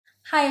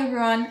Hi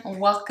everyone, and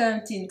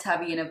welcome to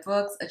Octavia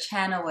Books, a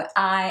channel where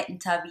I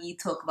and Tavi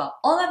talk about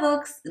all my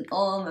books and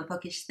all my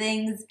bookish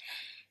things.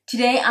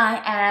 Today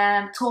I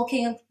am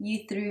talking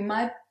you through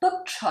my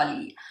book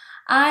trolley.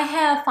 I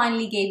have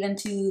finally gave in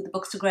to the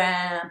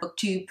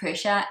BookTuber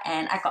pressure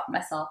and I got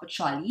myself a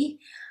trolley.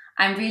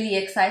 I'm really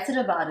excited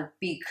about it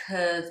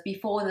because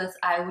before this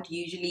I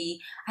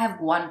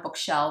have one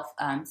bookshelf.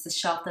 It's a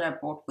shelf that I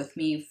brought with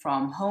me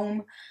from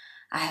home.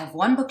 I have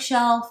one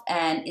bookshelf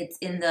and it's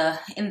in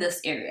this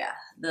area,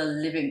 the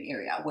living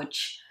area,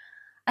 which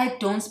I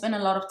don't spend a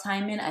lot of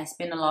time in. I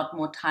spend a lot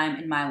more time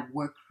in my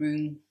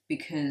workroom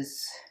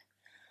because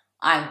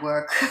I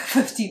work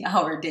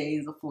 15-hour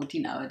days or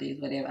 14-hour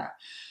days, whatever.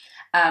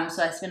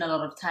 So I spend a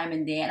lot of time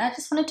in there and I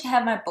just wanted to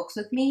have my books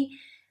with me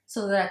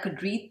so that I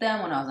could read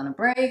them when I was on a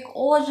break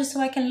or just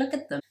so I can look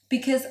at them.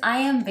 Because I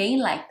am vain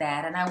like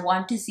that and I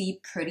want to see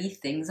pretty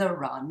things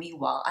around me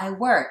while I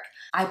work.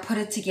 I put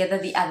it together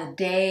the other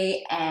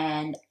day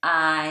and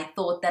I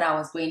thought that I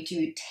was going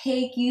to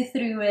take you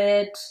through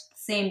it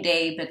same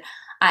day, but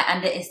I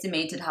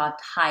underestimated how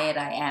tired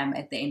I am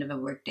at the end of a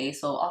work day.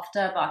 So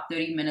after about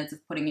 30 minutes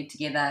of putting it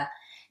together,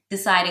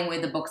 deciding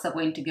where the books are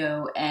going to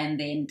go and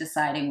then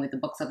deciding where the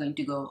books are going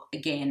to go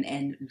again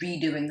and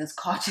redoing this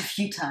quite a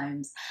few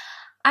times,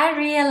 I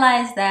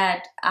realized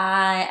that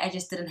I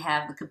just didn't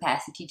have the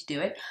capacity to do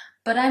it,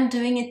 but I'm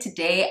doing it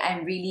today.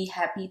 I'm really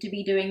happy to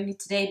be doing it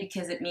today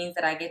because it means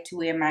that I get to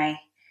wear my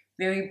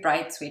very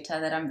bright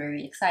sweater that I'm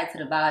very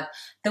excited about.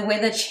 The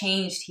weather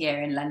changed here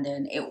in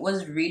London. It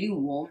was really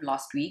warm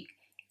last week,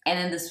 and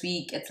then this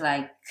week it's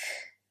like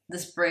the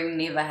spring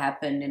never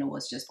happened and it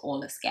was just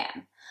all a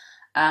scam.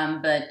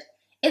 But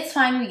it's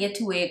fine, we get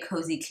to wear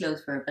cozy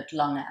clothes for a bit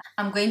longer.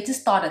 I'm going to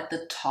start at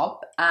the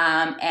top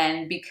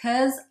and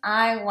because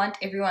I want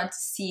everyone to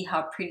see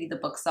how pretty the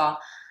books are,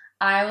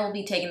 I will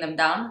be taking them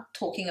down,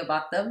 talking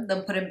about them,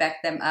 then putting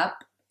them up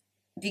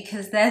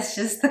because that's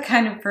just the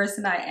kind of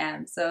person I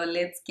am. So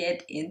let's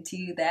get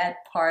into that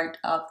part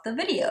of the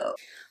video.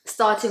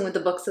 Starting with the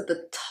books at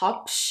the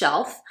top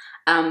shelf,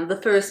 the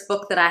first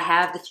book that I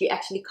have that you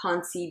actually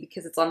can't see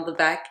because it's on the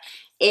back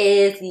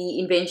is The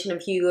Invention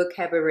of Hugo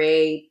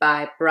Cabaret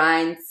by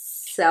Brian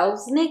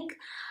Selznick.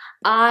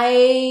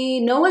 I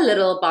know a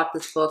little about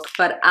this book,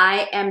 but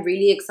I am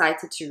really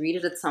excited to read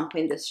it at some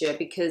point this year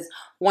because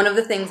one of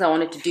the things I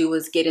wanted to do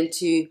was get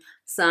into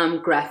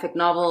some graphic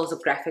novels or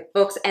graphic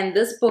books, and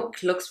this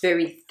book looks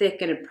very thick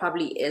and it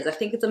probably is. I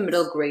think it's a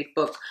middle grade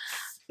book,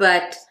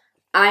 but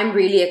I'm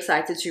really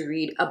excited to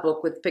read a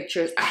book with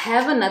pictures. I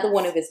have another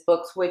one of his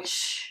books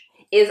which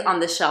is on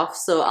the shelf,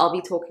 so I'll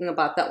be talking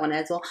about that one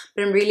as well,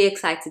 but I'm really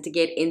excited to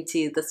get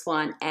into this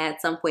one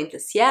at some point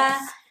this year.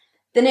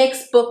 The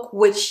next book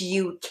which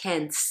you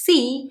can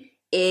see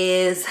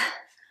is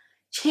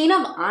Chain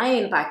of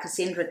Iron by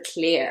Cassandra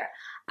Clare.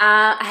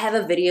 I have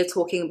a video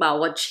talking about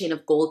what Chain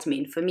of Gold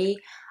meant for me.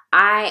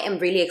 I am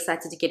really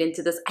excited to get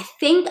into this. I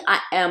think I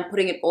am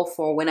putting it off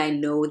for when I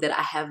know that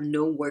I have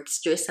no work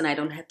stress and I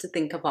don't have to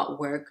think about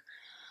work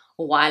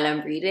while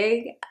I'm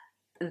reading.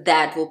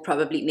 That will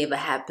probably never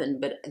happen,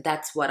 but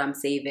that's what I'm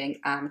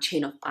saving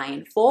Chain of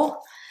Iron for.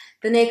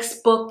 The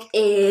next book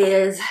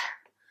is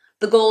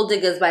The Gold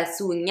Diggers by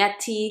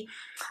Nyathi.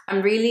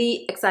 I'm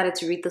really excited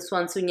to read this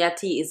one.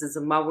 Nyathi is a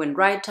Zimbabwean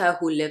writer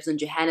who lives in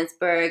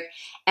Johannesburg,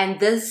 and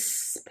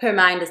this, per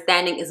my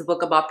understanding, is a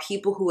book about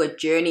people who are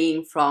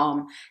journeying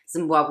from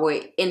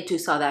Zimbabwe into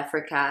South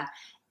Africa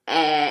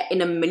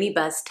in a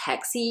minibus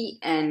taxi,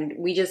 and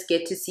we just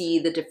get to see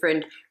the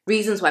different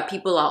reasons why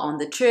people are on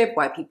the trip,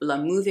 why people are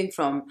moving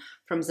from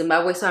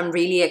Zimbabwe. So I'm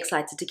really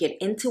excited to get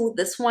into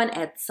this one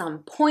at some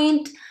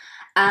point.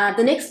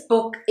 The next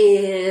book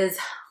is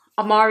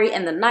Amari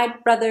and the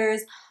Night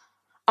Brothers.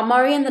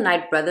 Amari and the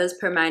Night Brothers,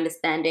 per my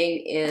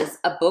understanding, is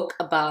a book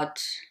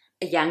about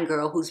a young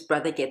girl whose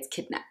brother gets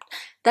kidnapped.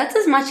 That's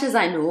as much as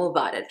I know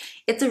about it.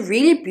 It's a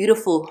really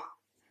beautiful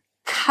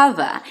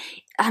cover.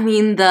 I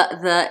mean,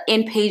 the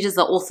end pages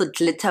are also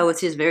glitter,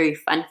 which is very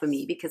fun for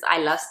me because I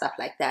love stuff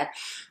like that.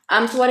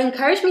 So what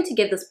encouraged me to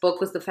get this book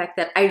was the fact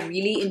that I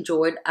really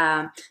enjoyed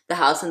The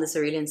House on the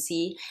Cerulean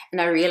Sea, and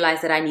I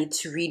realized that I need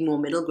to read more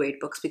middle grade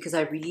books because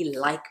I really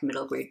like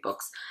middle grade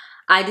books.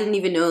 I didn't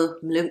even know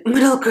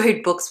middle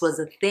grade books was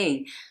a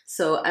thing.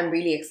 So I'm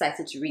really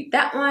excited to read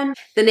that one.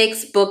 The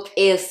next book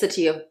is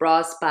City of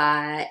Brass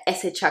by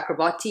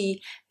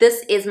Chakraborty.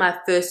 This is my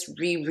first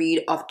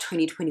reread of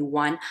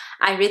 2021.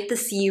 I read the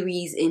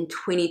series in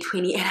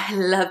 2020 and I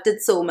loved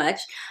it so much.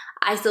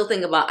 I still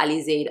think about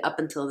Ali Zaid up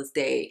until this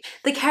day.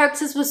 The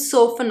characters were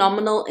so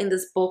phenomenal in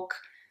this book.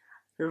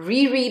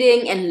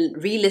 Rereading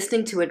and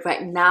re-listening to it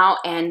right now,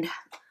 and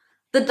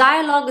the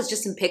dialogue is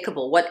just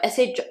impeccable. What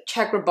S.A.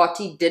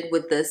 Chakraborty did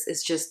with this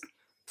is just,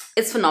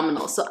 it's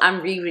phenomenal. So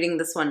I'm rereading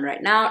this one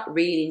right now,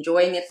 really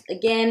enjoying it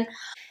again.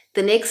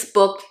 The next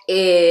book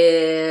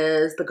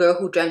is The Girl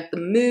Who Drank the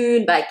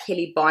Moon by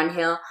Kelly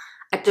Barnhill.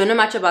 I don't know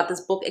much about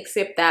this book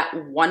except that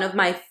one of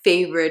my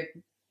favorite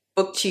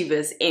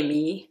booktubers,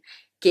 Emmy,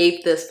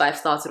 gave this 5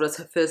 stars. It was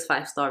her first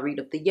 5-star read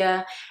of the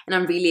year, and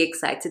I'm really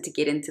excited to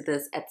get into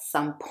this at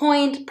some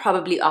point,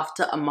 probably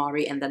after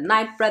Amari and the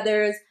Night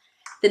Brothers.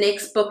 The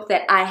next book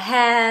that I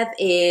have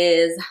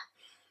is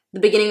The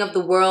Beginning of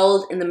the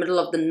World in the Middle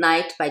of the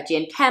Night by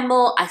Jen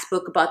Campbell. I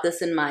spoke about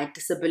this in my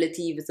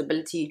Disability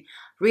Visibility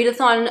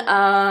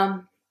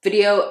Readathon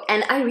video,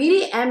 and I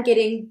really am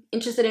getting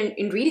interested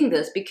in reading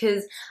this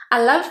because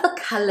I love the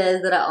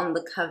colors that are on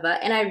the cover,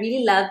 and I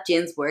really love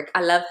Jen's work. I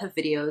love her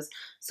videos,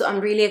 so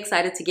I'm really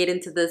excited to get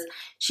into this.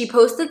 She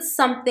posted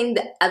something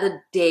the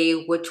other day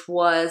which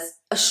was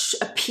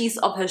a piece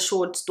of her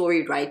short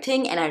story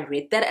writing, and I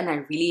read that and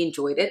I really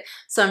enjoyed it,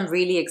 so I'm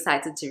really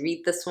excited to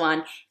read this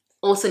one.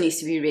 Also needs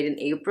to be read in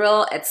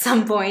April at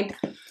some point.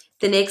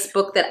 The next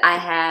book that I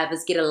have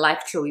is Get a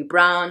Life, Chloe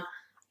Brown.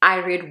 I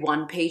read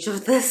 1 page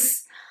of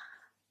this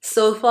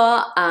so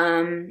far.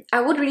 I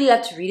would really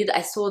love to read it.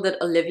 I saw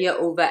that Olivia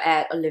over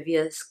at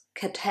Olivia's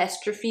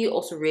Catastrophe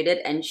also read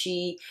it and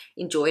she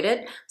enjoyed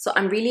it. So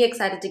I'm really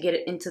excited to get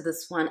it into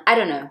this one. I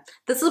don't know.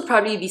 This will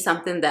probably be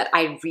something that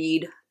I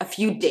read a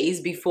few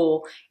days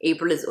before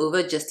April is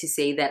over, just to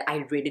say that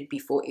I read it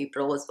before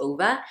April was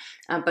over.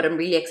 But I'm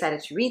really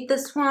excited to read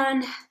this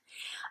one.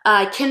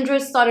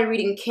 Kindred, started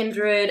reading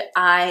Kindred.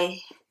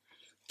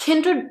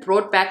 Kindred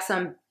brought back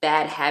some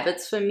bad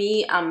habits for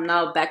me. I'm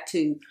now back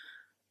to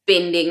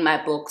bending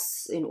my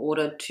books in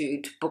order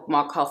to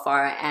bookmark how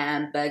far I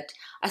am. But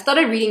I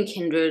started reading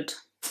Kindred.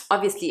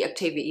 Obviously,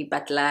 Octavia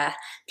Butler.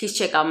 Please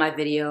check out my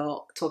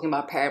video talking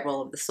about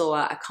Parable of the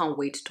Sower. I can't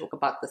wait to talk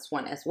about this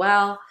one as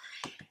well.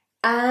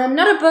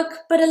 Not a book,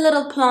 but a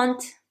little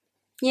plant.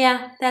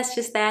 Yeah, that's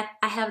just that.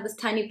 I have this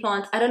tiny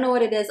plant. I don't know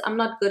what it is. I'm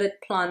not good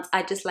at plants.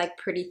 I just like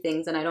pretty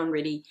things and I don't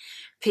really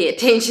pay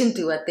attention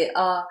to what they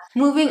are.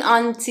 Moving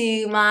on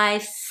to my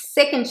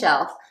second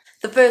shelf.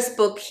 The first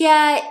book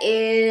here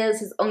is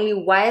His Only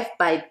Wife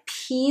by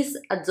Peace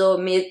Adzo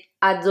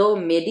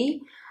Medie.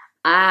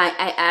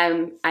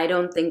 I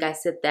don't think I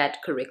said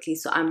that correctly,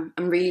 so I'm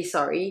really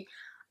sorry.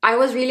 I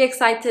was really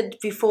excited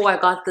before I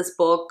got this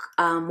book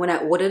when I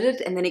ordered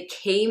it, and then it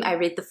came. I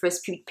read the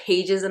first few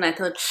pages and I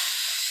thought,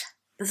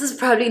 this is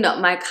probably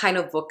not my kind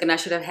of book, and I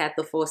should have had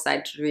the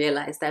foresight to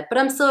realize that. But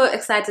I'm so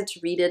excited to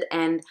read it,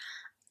 and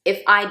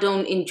if I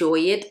don't enjoy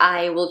it,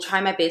 I will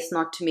try my best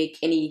not to make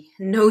any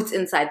notes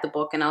inside the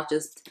book, and I'll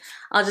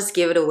just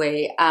give it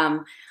away.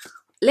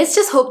 Let's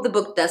just hope the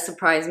book does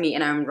surprise me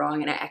and I'm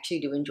wrong and I actually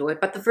do enjoy it.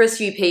 But the first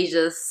few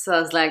pages,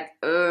 I was like,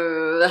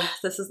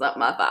 this is not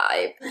my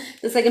vibe.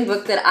 The second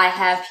book that I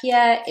have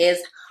here is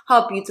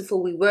How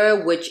Beautiful We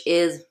Were, which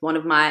is one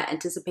of my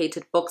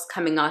anticipated books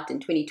coming out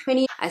in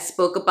 2020. I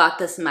spoke about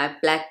this in my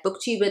Black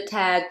BookTuber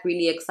tag,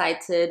 really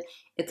excited.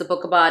 It's a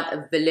book about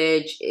a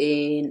village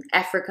in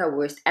Africa,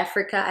 West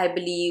Africa, I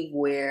believe,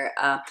 where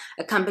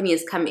a company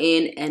has come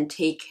in and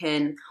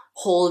taken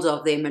hold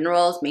of their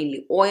minerals,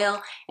 mainly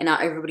oil, and now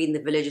everybody in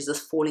the village is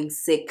just falling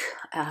sick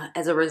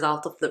as a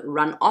result of the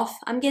runoff,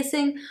 I'm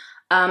guessing.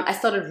 I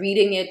started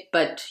reading it,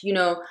 but you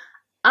know,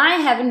 I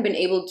haven't been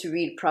able to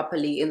read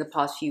properly in the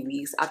past few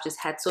weeks. I've just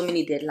had so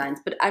many deadlines,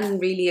 but I'm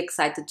really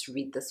excited to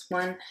read this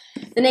one.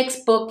 The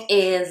next book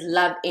is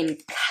Love in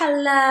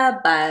Color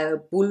by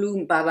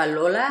Bolu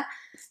Babalola.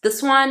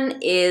 This one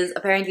is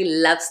apparently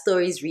love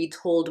stories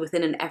retold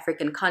within an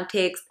African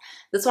context.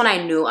 This one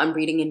I know I'm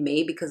reading in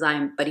May because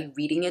I'm buddy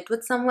reading it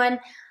with someone.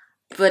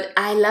 But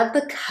I love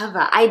the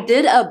cover. I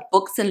did a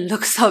books and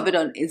looks of it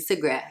on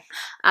Instagram.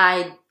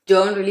 I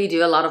don't really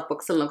do a lot of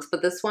books and looks,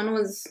 but this one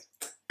was...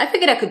 I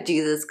figured I could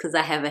do this because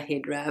I have a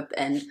head wrap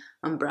and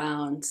I'm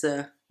brown,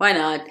 so why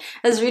not? It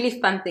was a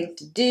really fun thing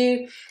to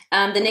do.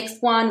 The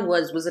next one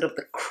was Wizard of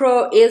the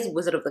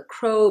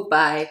Crow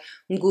by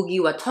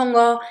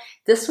Ngũgĩ.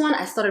 This one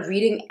I started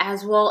reading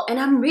as well, and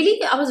I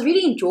was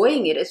really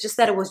enjoying it. It's just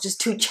that it was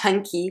just too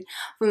chunky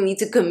for me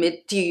to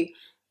commit to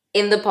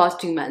in the past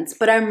 2 months,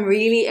 but I'm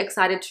really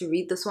excited to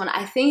read this one.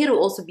 I think it'll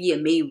also be a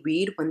May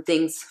read when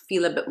things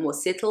feel a bit more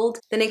settled.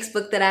 The next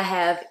book that I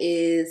have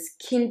is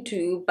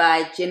Kintu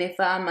by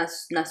Jennifer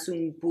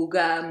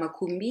Nasumbuga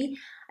Makumbi.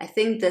 I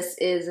think this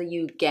is a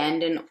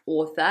Ugandan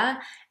author,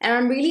 and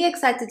I'm really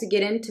excited to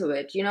get into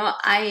it. You know,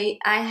 I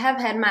have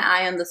had my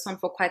eye on this one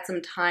for quite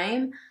some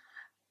time,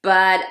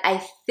 but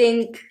I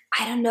think,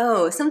 I don't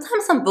know,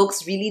 sometimes some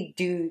books really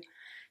do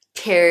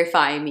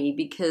terrify me,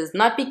 because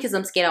not because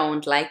I'm scared I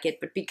won't like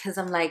it, but because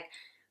I'm like,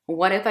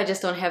 what if I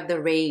just don't have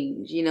the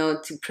range, you know,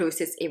 to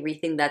process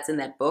everything that's in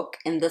that book?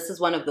 And this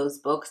is one of those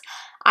books.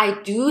 I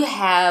do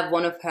have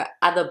one of her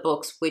other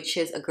books, which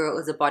is A Girl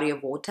is a Body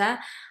of Water.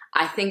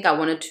 I think I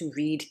wanted to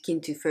read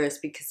Kintu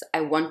first because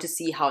I want to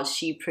see how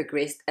she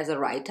progressed as a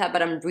writer,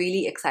 but I'm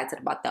really excited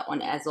about that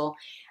one as well.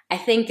 I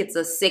think it's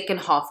a second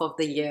half of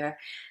the year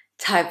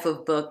type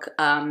of book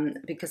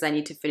because I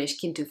need to finish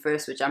Kintu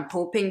first, which I'm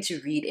hoping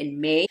to read in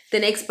May. The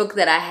next book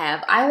that I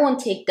have, I won't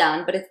take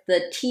down, but it's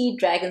the Tea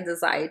Dragon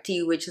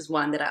Society, which is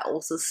one that I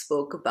also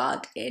spoke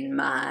about in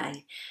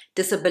my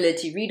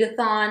Disability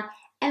Readathon.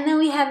 And then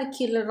we have a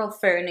cute little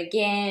fern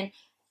again.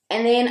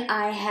 And then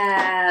I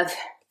have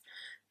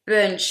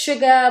Burnt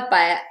Sugar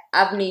by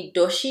Avni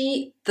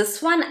Doshi.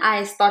 This one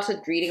I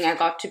started reading. I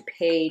got to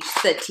page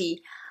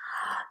 30.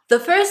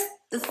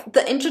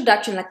 The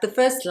introduction, like the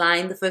first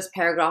line, the first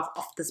paragraph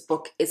of this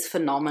book is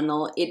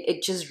phenomenal.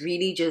 It just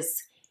really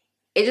just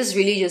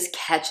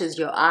catches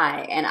your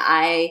eye, and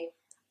I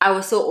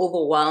was so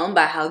overwhelmed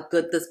by how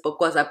good this book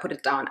was. I put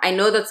it down. I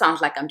know that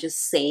sounds like I'm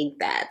just saying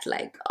that,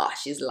 like, oh,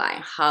 she's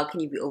lying. How can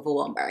you be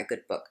overwhelmed by a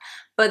good book?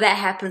 But that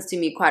happens to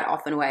me quite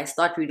often, where I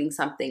start reading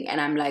something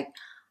and I'm like,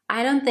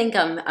 I don't think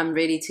I'm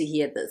ready to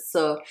hear this.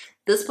 So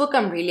this book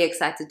I'm really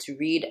excited to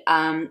read.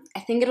 I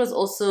think it was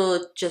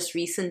also just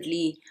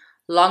recently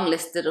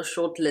longlisted or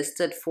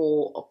shortlisted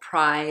for a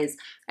prize.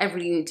 I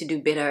really need to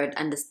do better at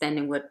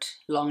understanding what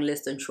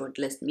longlist and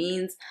shortlist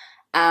means.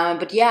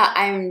 But yeah,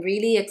 I'm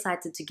really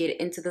excited to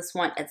get into this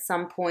one at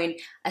some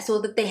point. I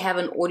saw that they have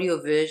an audio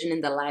version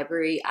in the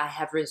library. I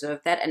have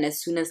reserved that, and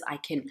as soon as I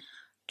can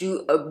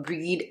do a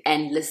read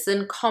and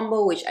listen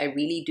combo, which I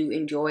really do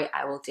enjoy,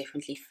 I will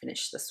definitely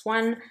finish this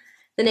one.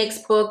 The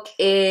next book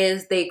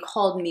is They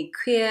Called Me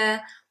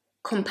Queer,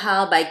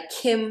 compiled by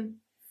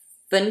Kim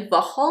Van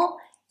Bochel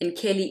and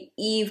Kelly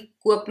Eve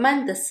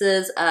Koopman. This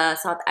is a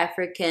South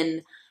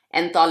African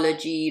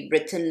anthology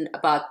written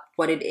about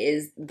what it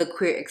is, the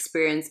queer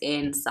experience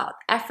in South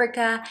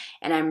Africa,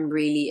 and I'm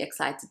really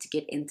excited to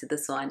get into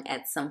this one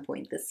at some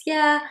point this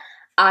year.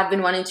 I've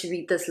been wanting to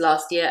read this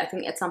last year. I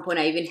think at some point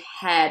I even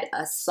had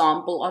a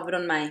sample of it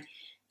on my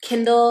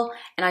Kindle,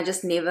 and I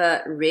just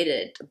never read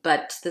it,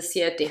 but this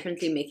year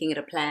definitely making it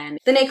a plan.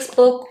 The next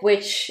book,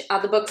 which are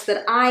the books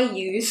that I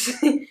use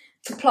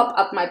to plop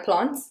up my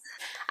plants,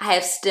 I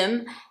have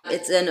STEM.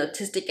 It's an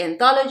autistic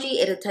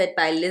anthology edited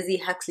by Lizzie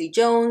Huxley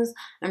Jones.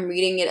 I'm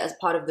reading it as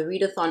part of the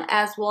readathon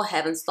as well.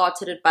 Haven't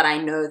started it, but I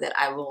know that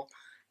I will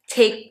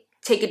take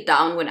it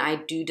down when I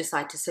do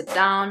decide to sit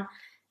down.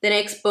 The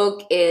next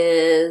book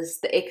is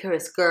The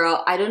Icarus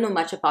Girl. I don't know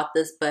much about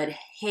this, but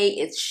hey,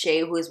 it's Shay,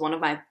 who is one of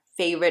my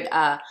favorite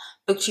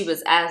booktubers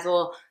as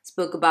well,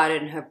 spoke about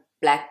it in her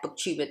Black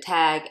Booktuber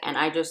tag, and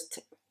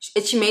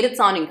she made it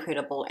sound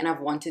incredible, and I've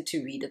wanted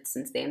to read it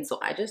since then, so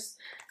I just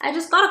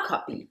got a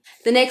copy.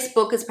 The next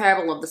book is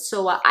Parable of the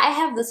Sower. I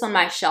have this on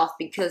my shelf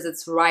because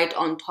it's right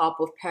on top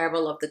of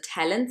Parable of the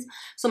Talents.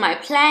 So my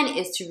plan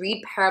is to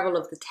read Parable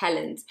of the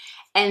Talents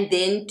and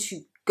then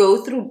to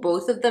go through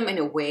both of them in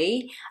a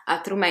way,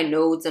 through my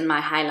notes and my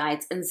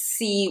highlights, and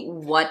see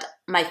what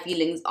my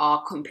feelings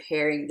are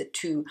comparing the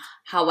two,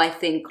 how I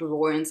think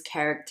Lauren's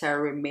character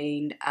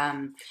remained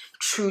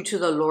true to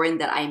the Lauren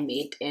that I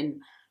made in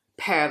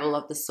Parable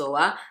of the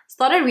Sower.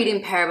 Started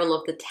reading Parable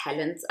of the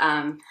Talents.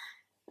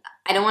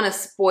 I don't want to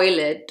spoil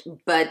it,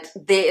 but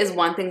there is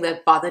one thing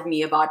that bothered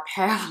me about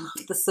Parable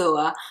of the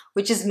Sower,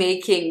 which is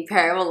making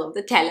Parable of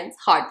the Talents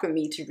hard for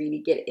me to really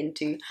get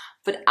into.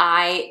 But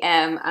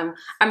I'm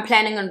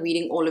planning on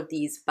reading all of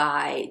these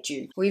by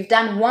June. We've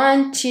done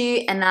 1,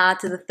 2, and now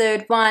to the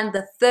third one.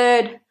 The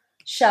third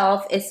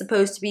shelf is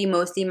supposed to be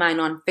mostly my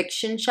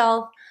non-fiction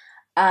shelf.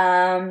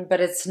 But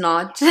it's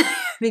not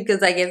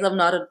because I guess I'm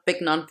not a big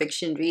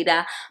non-fiction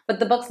reader. But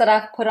the books that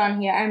I've put on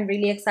here, I'm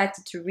really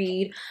excited to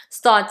read,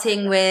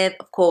 starting with,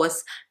 of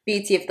course,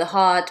 Beauty of the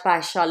Heart by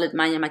Charlotte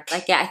Manya.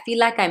 Like, yeah, I feel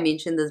like I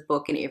mentioned this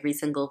book in every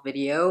single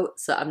video,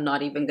 so I'm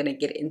not even gonna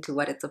get into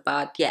what it's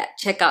about. Yeah,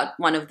 check out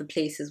one of the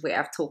places where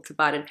I've talked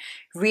about it.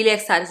 Really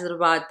excited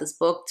about this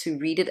book, to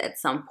read it at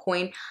some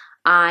point.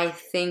 I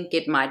think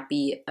it might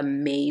be a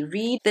May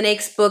read. The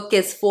next book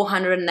is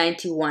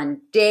 491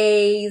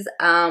 Days,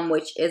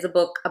 which is a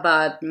book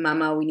about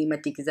Mama Winnie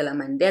Madikizela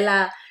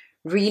Mandela.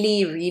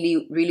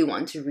 Really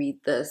want to read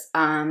this.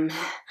 I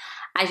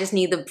just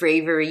need the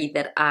bravery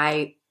that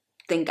I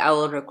think I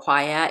will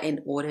require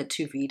in order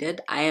to read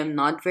it. I am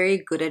not very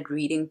good at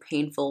reading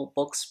painful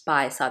books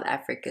by South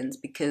Africans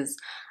because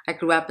I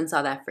grew up in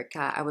South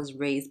Africa. I was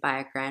raised by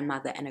a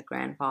grandmother and a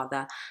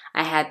grandfather.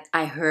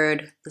 I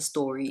heard the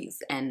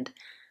stories, and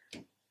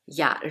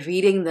yeah,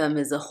 reading them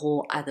is a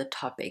whole other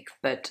topic,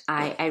 but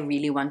I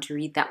really want to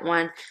read that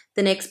one.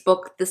 The next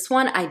book, this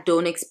one I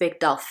don't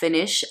expect I'll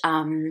finish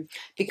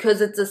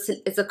because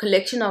it's a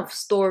collection of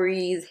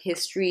stories,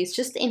 histories,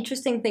 just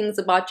interesting things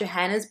about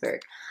Johannesburg.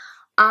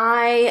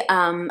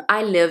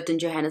 I lived in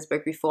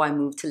Johannesburg before I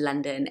moved to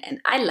London, and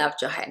I love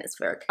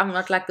Johannesburg. I'm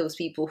not like those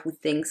people who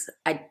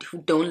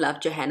don't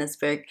love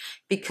Johannesburg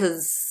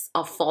because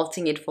of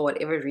faulting it for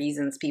whatever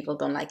reasons people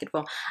don't like it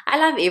for. I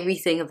love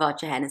everything about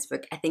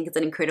Johannesburg. I think it's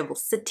an incredible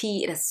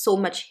city. It has so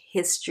much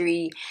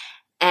history,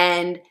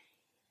 and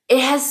it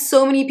has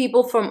so many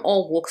people from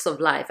all walks of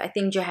life. I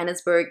think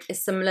Johannesburg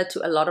is similar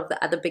to a lot of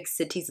the other big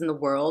cities in the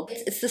world.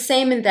 It's the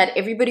same in that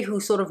everybody who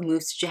sort of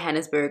moves to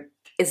Johannesburg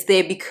is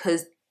there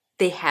because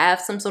they have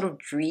some sort of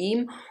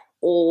dream,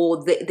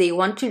 or they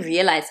want to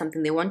realize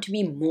something. They want to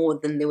be more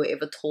than they were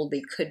ever told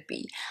they could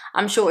be.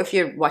 I'm sure if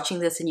you're watching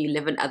this and you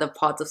live in other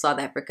parts of South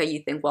Africa,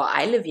 you think, well,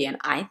 I live here and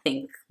I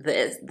think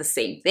the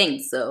same thing.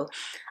 So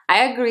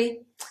I agree.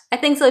 I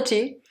think so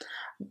too.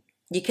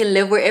 you can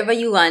live wherever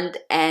you want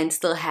and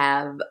still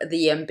have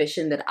the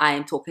ambition that I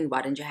am talking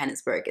about in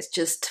Johannesburg. It's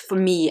just, for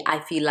me, I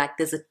feel like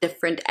there's a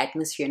different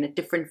atmosphere and a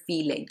different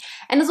feeling.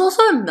 And it's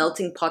also a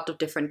melting pot of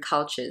different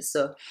cultures.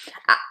 So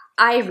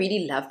I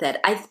really love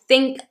that. I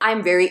think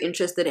I'm very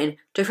interested in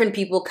different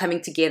people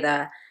coming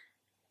together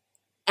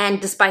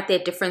and despite their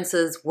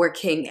differences,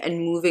 working and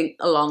moving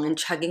along and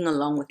chugging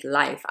along with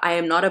life. I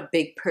am not a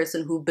big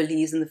person who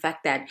believes in the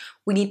fact that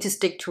we need to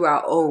stick to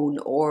our own,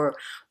 or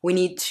we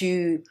need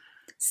to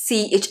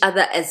see each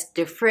other as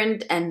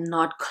different and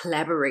not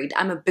collaborate.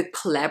 I'm a big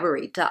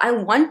collaborator. I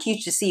want you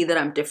to see that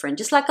I'm different,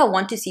 just like I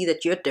want to see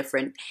that you're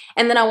different.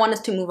 And then I want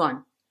us to move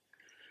on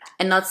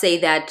and not say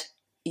that,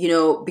 you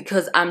know,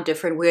 because I'm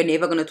different, we're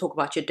never going to talk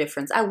about your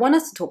difference. I want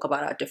us to talk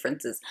about our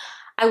differences.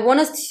 I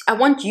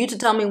want you to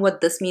tell me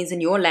what this means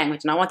in your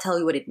language, and I want to tell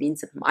you what it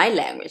means in my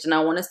language. And I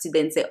want us to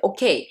then say,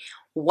 okay,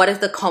 what is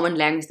the common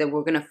language that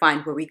we're going to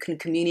find where we can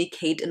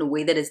communicate in a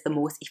way that is the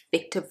most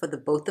effective for the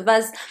both of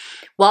us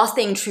while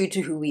staying true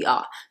to who we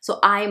are. So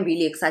I am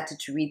really excited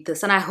to read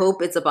this, and I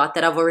hope it's about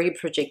that. I've already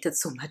projected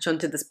so much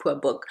onto this poor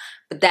book,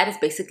 but that is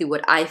basically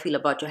what I feel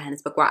about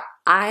Johannesburg, what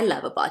I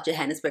love about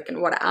Johannesburg,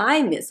 and what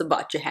I miss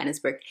about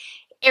Johannesburg.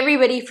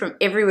 Everybody from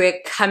everywhere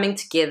coming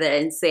together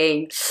and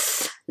saying,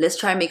 let's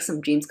try and make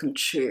some dreams come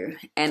true.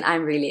 And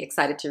I'm really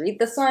excited to read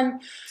this one.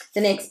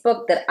 The next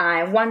book that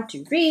I want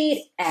to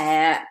read,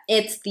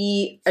 it's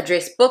The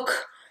Address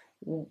Book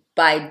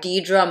by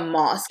Deidre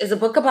Moss. It's a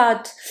book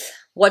about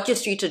what your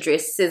street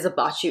address says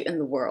about you in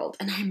the world.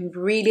 And I'm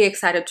really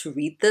excited to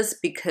read this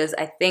because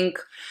I think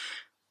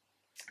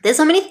there's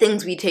so many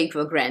things we take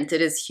for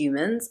granted as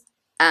humans.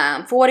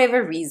 For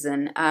whatever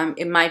reason,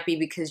 it might be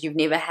because you've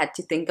never had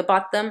to think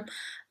about them.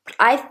 But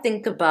I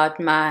think about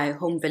my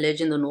home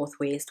village in the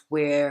Northwest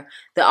where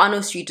there are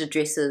no street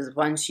addresses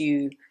once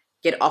you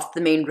get off the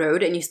main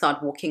road and you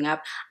start walking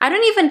up. I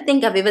don't even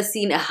think I've ever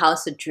seen a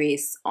house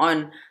address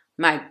on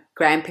my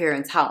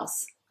grandparents'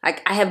 house.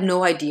 Like, I have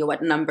no idea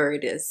what number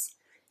it is.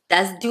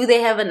 Do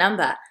they have a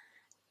number?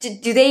 Is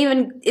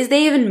there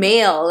even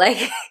mail?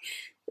 Like,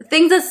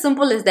 things as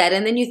simple as that.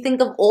 And then you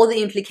think of all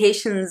the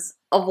implications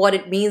of what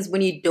it means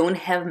when you don't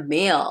have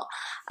mail,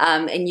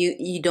 and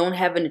you don't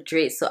have an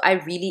address. So I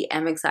really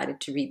am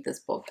excited to read this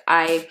book.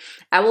 I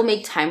will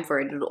make time for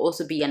it. It'll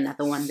also be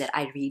another one that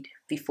I read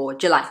before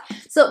July.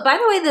 So by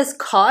the way, this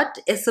card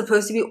is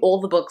supposed to be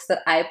all the books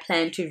that I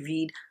plan to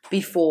read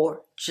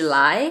before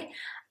July.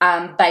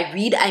 By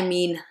read, I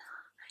mean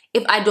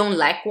if I don't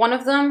like one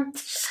of them,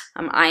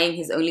 I am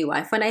his only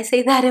wife when I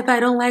say that. If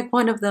I don't like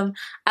one of them,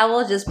 I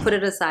will just put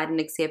it aside and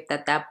accept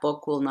that that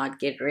book will not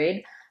get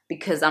read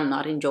because I'm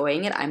not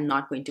enjoying it. I'm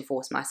not going to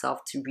force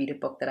myself to read a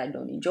book that I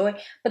don't enjoy.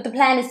 But the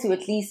plan is to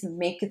at least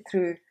make it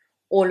through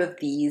all of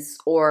these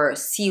or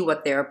see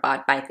what they're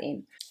about by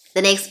then.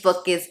 The next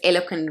book is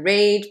Eloquent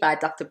Rage by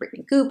Dr.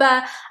 Brittany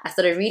Cooper. I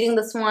started reading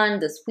this one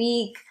this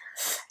week,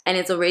 and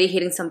it's already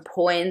hitting some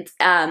points.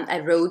 I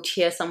wrote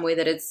here somewhere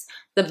that it's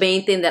the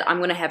main thing that I'm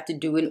going to have to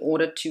do in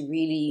order to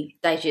really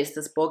digest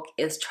this book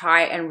is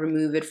try and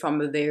remove it from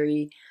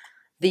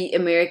the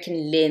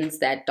American lens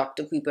that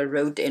Dr. Cooper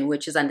wrote in,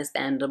 which is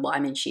understandable. I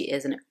mean, she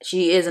is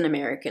an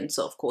American,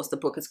 so of course the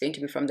book is going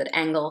to be from that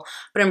angle.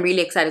 But I'm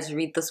really excited to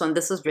read this one.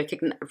 This was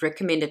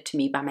recommended to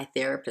me by my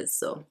therapist,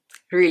 so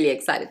really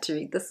excited to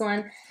read this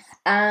one.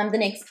 The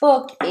next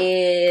book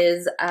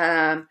is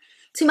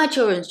To My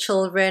Children's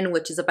Children,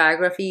 which is a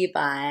biography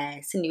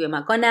by Sindiwe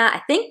Magona.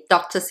 I think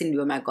Dr.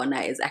 Sindiwe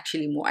Magona is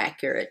actually more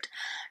accurate.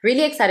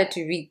 Really excited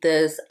to read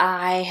this.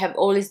 I have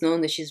always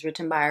known that she's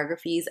written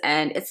biographies,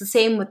 and it's the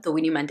same with the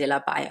Winnie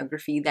Mandela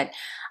biography that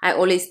I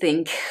always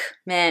think,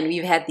 man,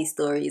 we've had these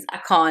stories. I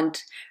can't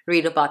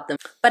read about them.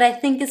 But I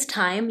think it's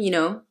time, you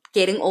know,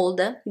 getting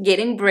older,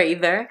 getting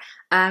braver.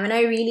 And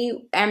I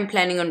really am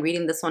planning on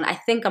reading this one. I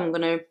think I'm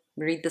going to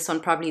read this one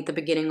probably at the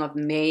beginning of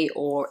May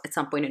or at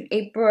some point in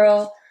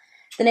April.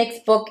 The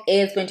next book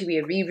is going to be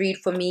a reread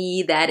for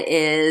me. That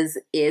is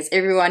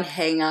Everyone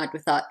Hang Out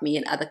Without Me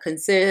and Other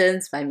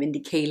Concerns by Mindy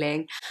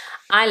Kaling.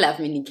 I love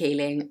Mindy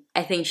Kaling.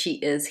 I think she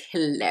is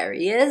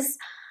hilarious.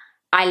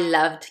 I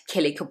loved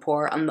Kelly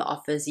Kapoor on The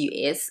Office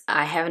US.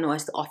 I haven't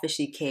watched The Office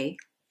UK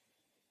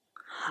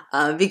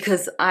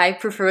because I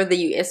prefer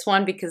the US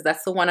one because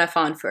that's the one I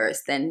found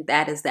first, and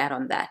that is that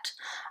on that.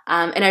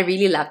 And I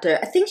really loved her.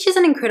 I think she's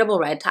an incredible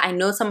writer. I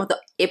know some of the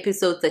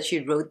episodes that she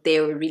wrote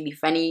there were really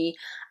funny.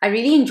 I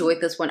really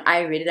enjoyed this one.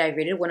 I read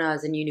it when I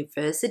was in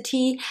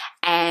university,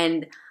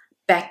 and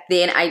back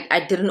then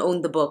I didn't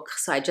own the book,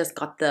 so I just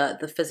got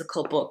the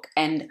physical book.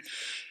 And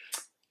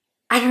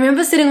I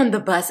remember sitting on the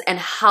bus and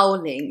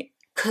howling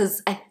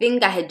because I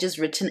think I had just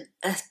written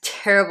a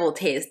terrible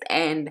test,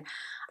 and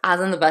I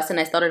was on the bus and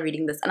I started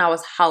reading this and I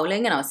was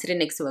howling, and I was sitting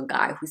next to a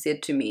guy who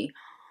said to me,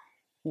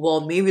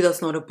 well, maybe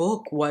that's not a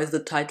book. Why is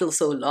the title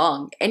so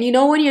long? And you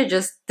know when you're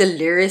just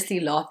deliriously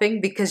laughing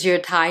because you're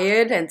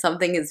tired and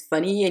something is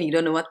funny and you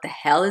don't know what the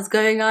hell is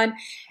going on?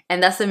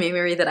 And that's the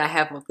memory that I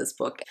have of this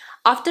book.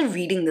 After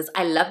reading this,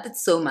 I loved it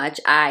so much.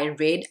 I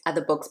read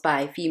other books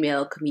by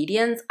female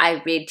comedians.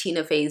 I read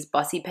Tina Fey's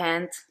Bossy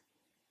Pants.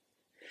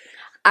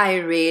 I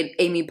read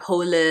Amy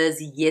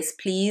Poehler's Yes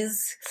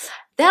Please.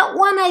 That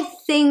one I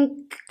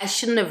think I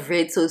shouldn't have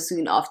read so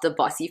soon after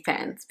Bossy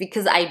Fans,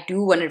 because I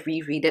do want to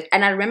reread it.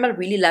 And I remember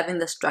really loving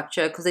the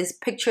structure because there's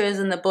pictures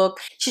in the book.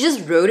 She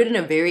just wrote it in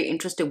a very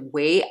interesting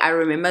way. I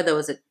remember there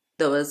was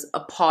a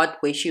part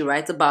where she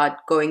writes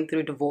about going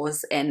through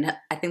divorce, and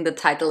I think the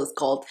title is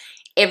called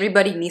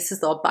Everybody Needs to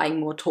Start Buying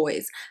More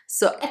Toys.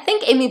 So I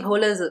think Amy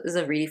Poehler is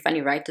a really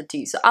funny writer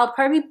too. So I'll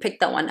probably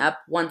pick that one up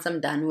once I'm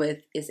done with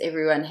Is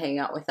Everyone Hanging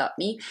Out Without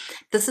Me?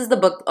 This is her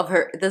book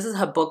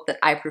that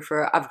I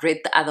prefer. I've read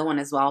the other one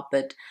as well,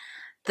 but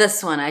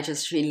this one I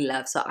just really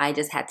love. So I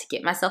just had to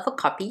get myself a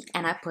copy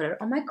and I put it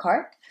on my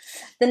cart.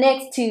 The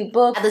next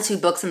other two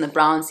books in the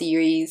Brown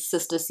series,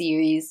 Sister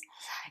series.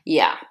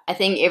 Yeah, I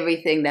think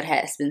everything that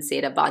has been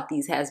said about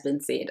these has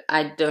been said.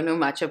 I don't know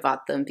much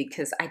about them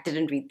because I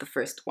didn't read the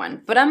first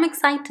one, but I'm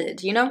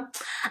excited, you know?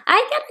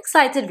 I get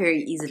excited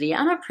very easily.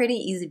 I'm a pretty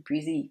easy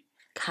breezy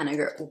kind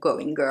of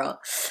going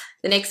girl.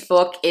 The next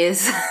book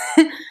is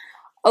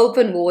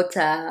Open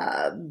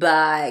Water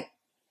by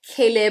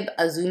Caleb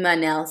Azuma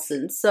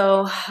Nelson.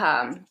 So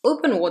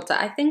Open Water,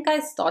 I think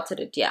I started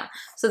it, yeah.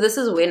 So this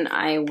is when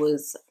I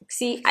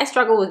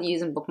struggle with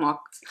using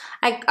bookmarks.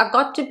 I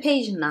got to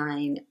page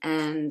 9,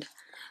 and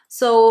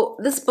so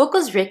this book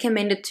was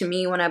recommended to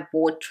me when I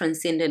bought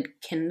Transcendent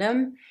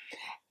Kingdom,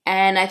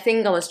 and I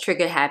think I was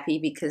trigger happy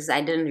because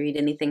I didn't read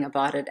anything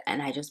about it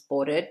and I just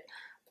bought it.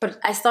 But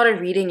I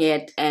started reading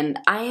it and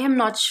I am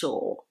not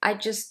sure.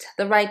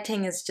 The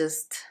writing is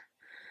just...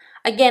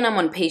 Again, I'm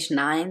on page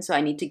 9, so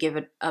I need to give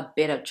it a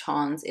better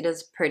chance. It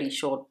is a pretty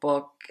short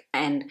book,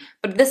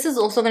 but this is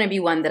also going to be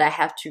one that I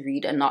have to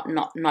read and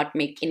not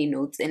make any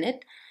notes in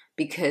it,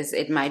 because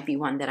it might be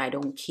one that I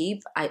don't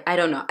keep. I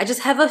don't know. I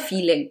just have a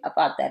feeling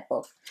about that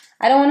book.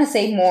 I don't want to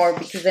say more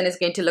because then it's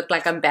going to look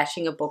like I'm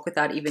bashing a book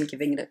without even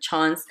giving it a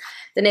chance.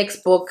 The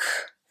next book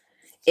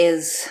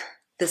is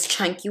this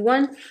chunky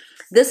one.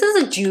 This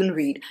is a June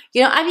read.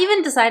 You know, I've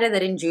even decided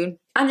that in June,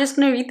 I'm just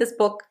going to read this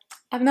book.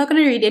 I'm not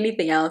going to read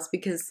anything else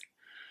because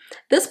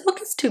this book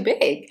is too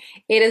big.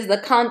 It is The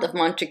Count of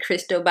Monte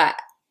Cristo by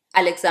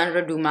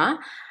Alexandre Dumas.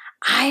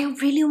 I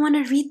really want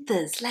to read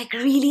this, like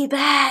really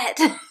bad.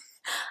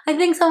 I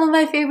think some of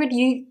my favorite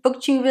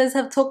booktubers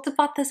have talked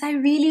about this. I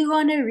really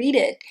want to read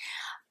it,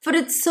 but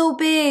it's so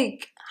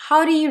big.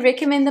 How do you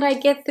recommend that I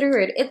get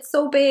through it? It's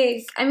so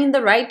big. I mean,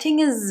 the writing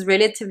is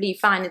relatively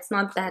fine. It's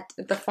not that,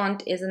 the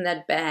font isn't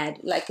that bad.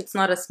 Like, it's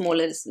not as small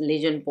as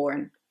Legend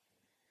Born.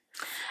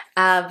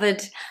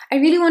 But I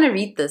really want to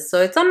read this,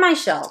 so it's on my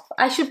shelf.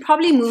 I should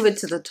probably move it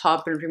to the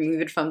top and remove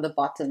it from the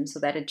bottom so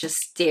that it just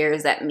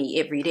stares at me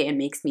every day and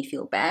makes me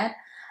feel bad.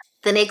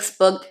 The next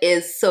book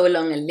is So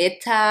Long a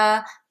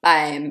Letter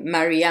by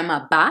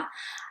Mariama Ba.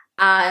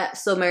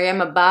 So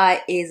Mariama Ba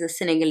is a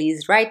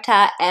Senegalese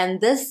writer,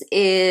 and this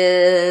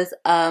is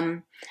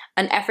an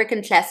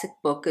African classic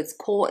book.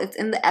 It's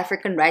in the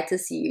African Writer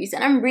series,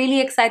 and I'm really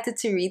excited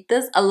to read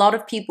this. A lot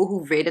of people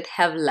who've read it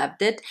have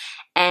loved it,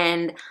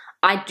 and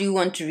I do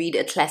want to read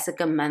a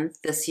classic a month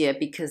this year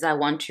because I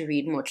want to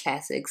read more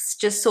classics,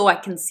 just so I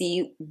can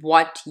see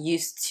what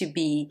used to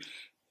be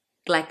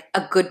like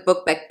a good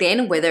book back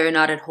then, whether or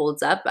not it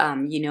holds up.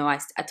 You know, I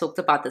talked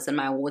about this in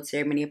my award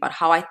ceremony about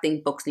how I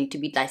think books need to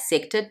be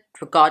dissected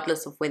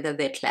regardless of whether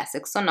they're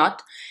classics or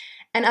not.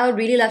 And I would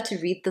really love to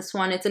read this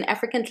one. It's an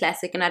African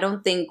classic and I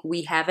don't think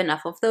we have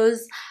enough of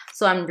those.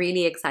 So I'm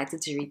really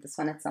excited to read this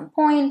one at some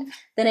point.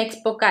 The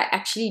next book I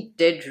actually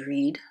did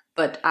read,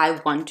 but I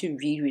want to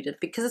reread it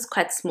because it's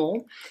quite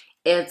small.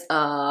 It's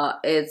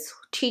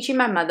Teaching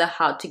My Mother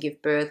How to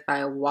Give Birth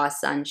by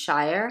Wasan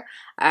Shire.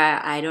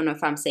 I don't know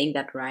if I'm saying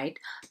that right,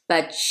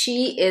 but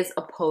she is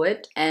a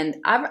poet, and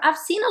I've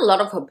seen a lot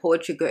of her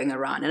poetry going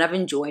around, and I've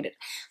enjoyed it.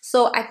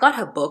 So I got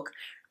her book,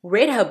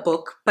 read her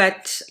book,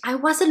 but I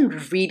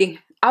wasn't reading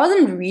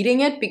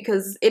it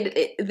because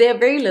there are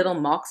very little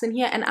marks in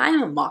here, and I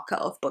am a marker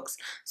of books,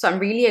 so I'm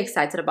really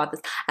excited about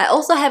this. I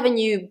also have a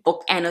new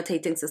book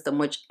annotating system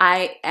which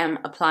I am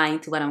applying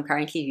to what I'm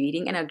currently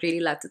reading, and I'd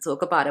really love to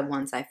talk about it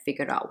once I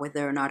figured out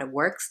whether or not it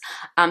works.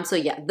 So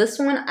yeah, this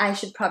one I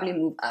should probably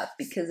move up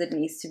because it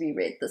needs to be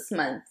read this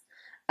month.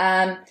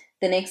 The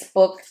next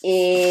book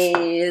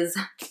is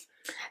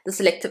The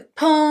Selected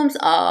Poems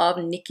of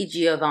Nikki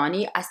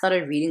Giovanni. I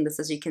started reading this,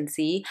 as you can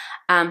see.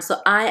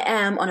 So I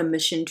am on a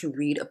mission to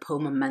read a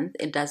poem a month.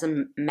 It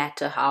doesn't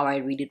matter how I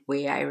read it,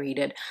 where I read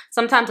it.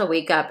 Sometimes I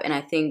wake up and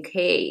I think,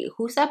 hey,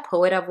 who's that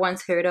poet I've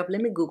once heard of?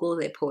 Let me Google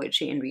their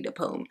poetry and read a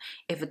poem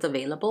if it's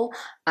available.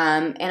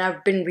 And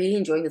I've been really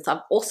enjoying this.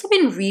 I've also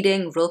been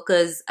reading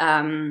Rilke's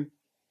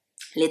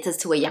Letters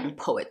to a Young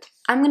Poet.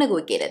 I'm gonna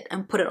go get it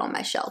and put it on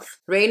my shelf.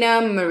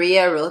 Rainer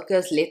Maria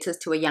Rilke's Letters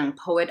to a Young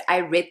Poet. I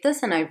read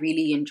this and I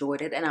really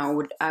enjoyed it, and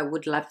I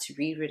would love to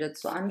reread it,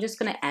 so I'm just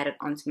gonna add it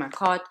onto my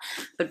cart.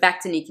 But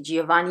back to Nikki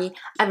Giovanni.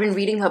 I've been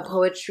reading her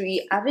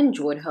poetry. I've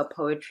enjoyed her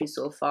poetry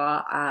so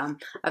far.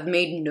 I've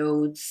made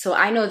notes, so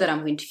I know that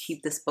I'm going to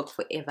keep this book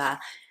forever.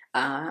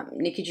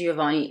 Nikki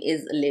Giovanni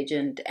is a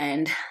legend,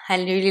 and I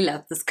really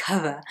love this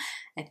cover.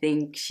 I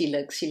think she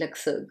looks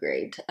so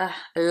great. I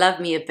love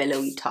me a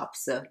billowy top,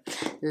 so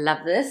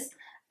love this.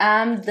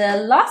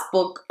 The last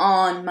book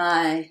on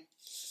my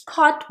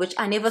cart, which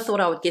I never thought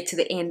I would get to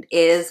the end,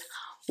 is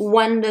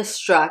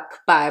Wonderstruck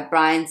by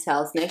Brian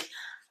Selznick.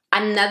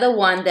 Another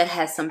one that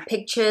has some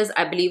pictures.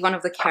 I believe one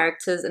of the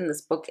characters in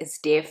this book is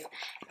deaf,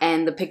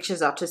 and the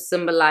pictures are to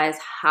symbolize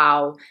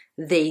how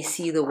they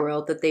see the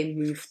world that they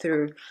move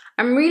through.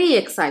 I'm really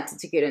excited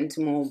to get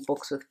into more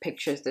books with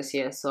pictures this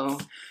year, so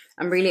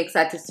I'm really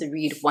excited to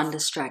read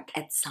Wonderstruck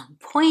at some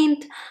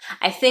point.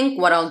 I think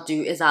what I'll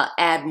do is I'll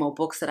add more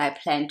books that I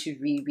plan to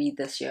reread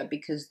this year,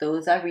 because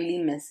those are really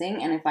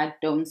missing, and if I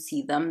don't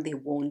see them, they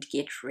won't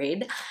get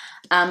read.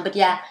 But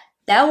yeah,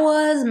 that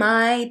was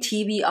my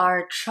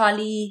TBR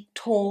trolley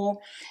tour.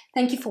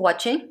 Thank you for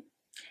watching.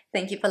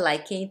 Thank you for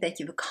liking. Thank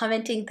you for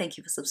commenting. Thank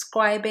you for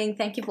subscribing.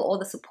 Thank you for all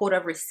the support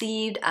I've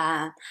received.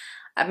 I'm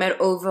at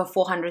over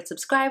 400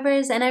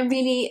 subscribers, and I'm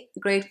really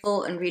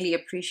grateful and really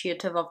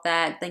appreciative of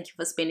that. Thank you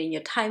for spending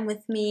your time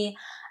with me.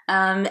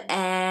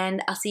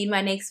 And I'll see you in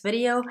my next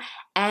video.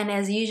 And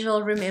as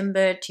usual,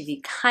 remember to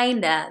be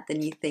kinder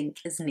than you think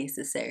is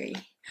necessary.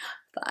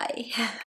 Bye.